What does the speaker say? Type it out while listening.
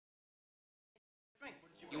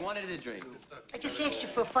You wanted a drink. I just asked you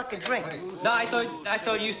for a fucking drink. No, I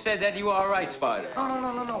thought you said that you were all right, Spider.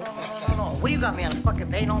 No. What do you got me on a fucking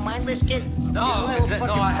pay no mind list, kid? No, I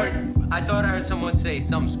thought I heard someone say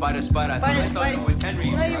some Spider. I thought it was Henry.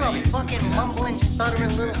 No, you're a fucking mumbling,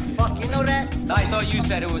 stuttering little fuck. You know that? No, I thought you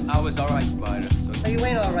said I was all right, Spider. No, you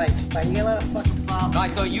ain't all right, Spider. You got a lot of fucking problems. No, I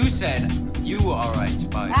thought you said you were all right,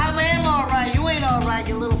 Spider. I am all right. You ain't all right,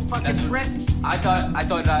 you little fucking prick. I thought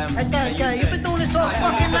You've been doing this all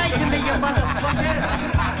fucking night to me, you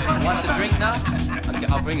motherfucker. Want a drink now?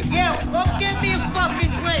 I'll bring it. Yeah, well, give me a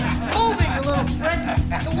fucking drink. Move it, you little prick.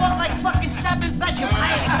 You walk like fucking snapping vegetables.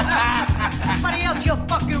 Somebody else, you'll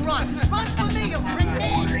fucking run. Run for me, you prick.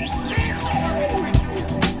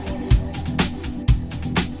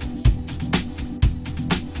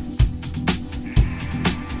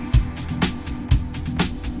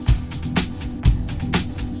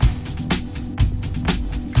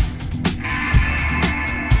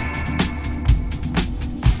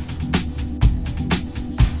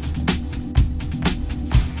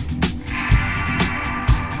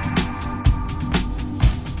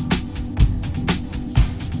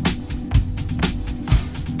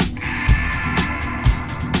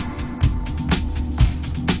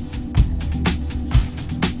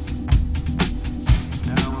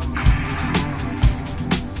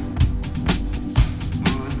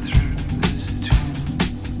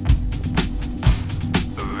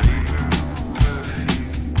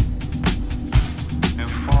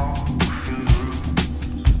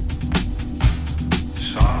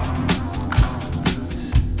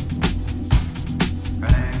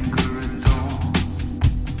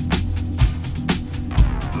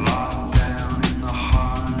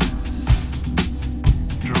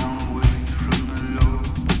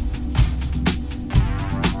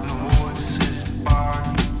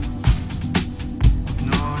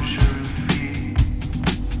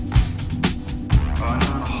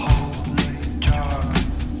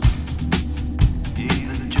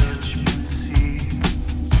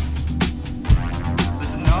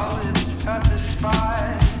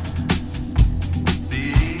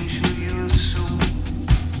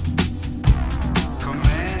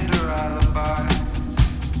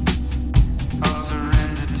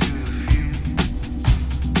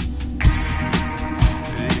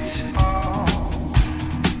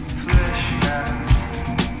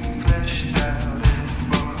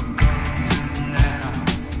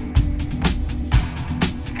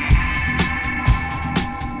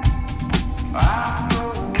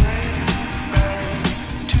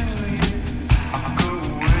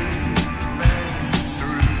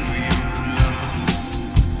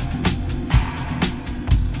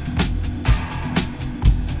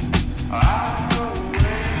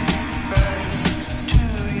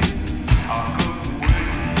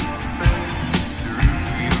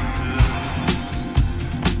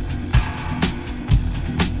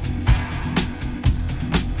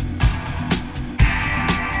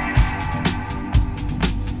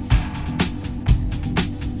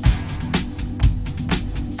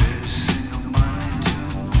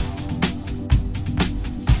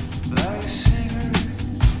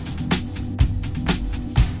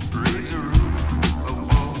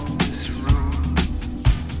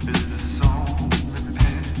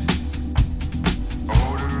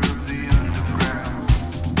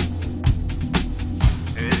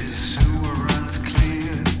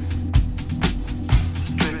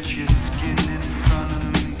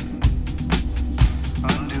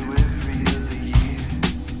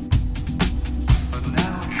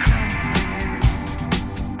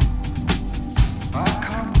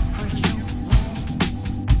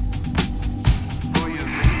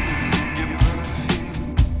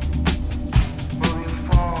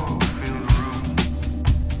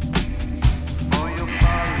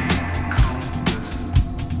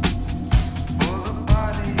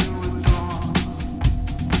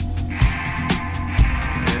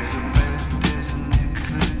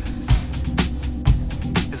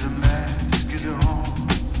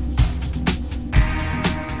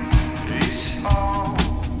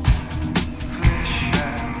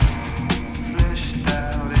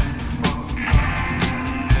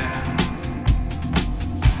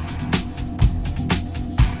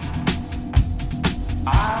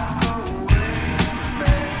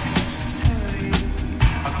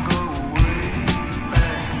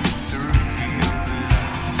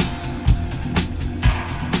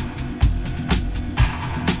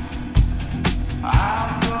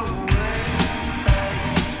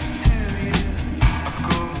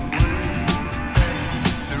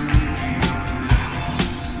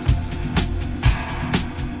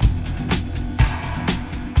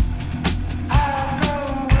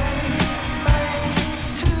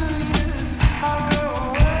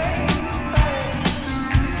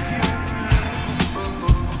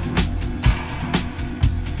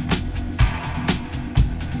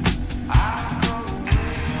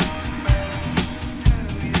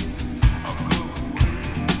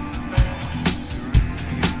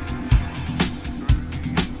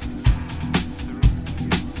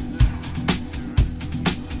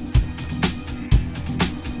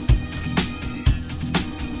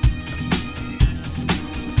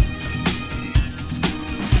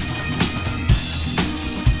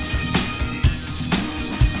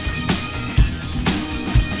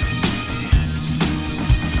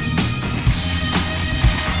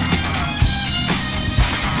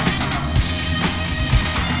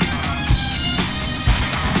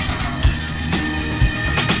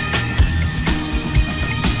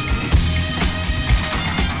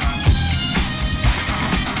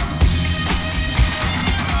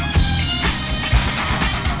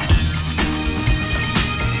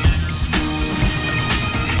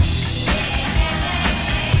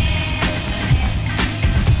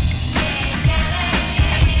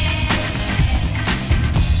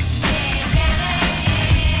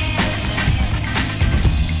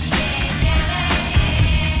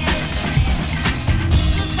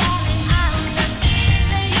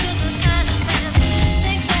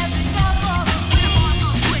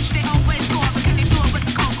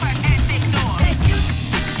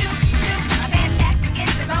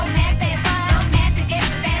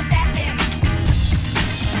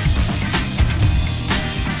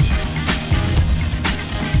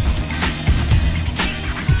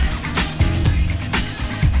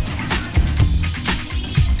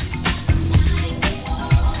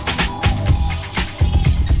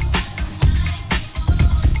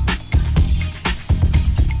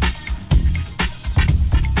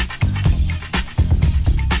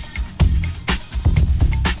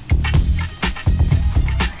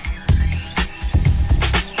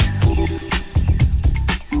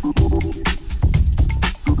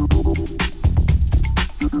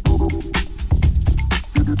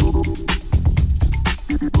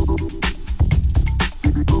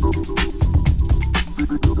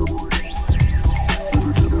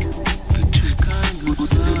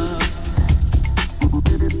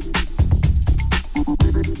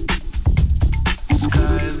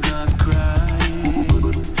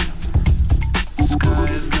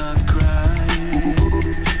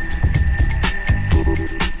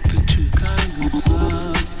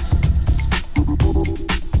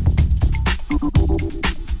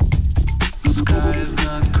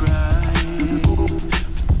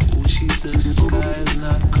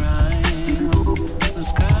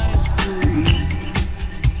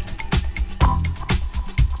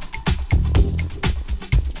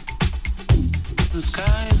 the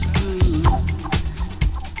skies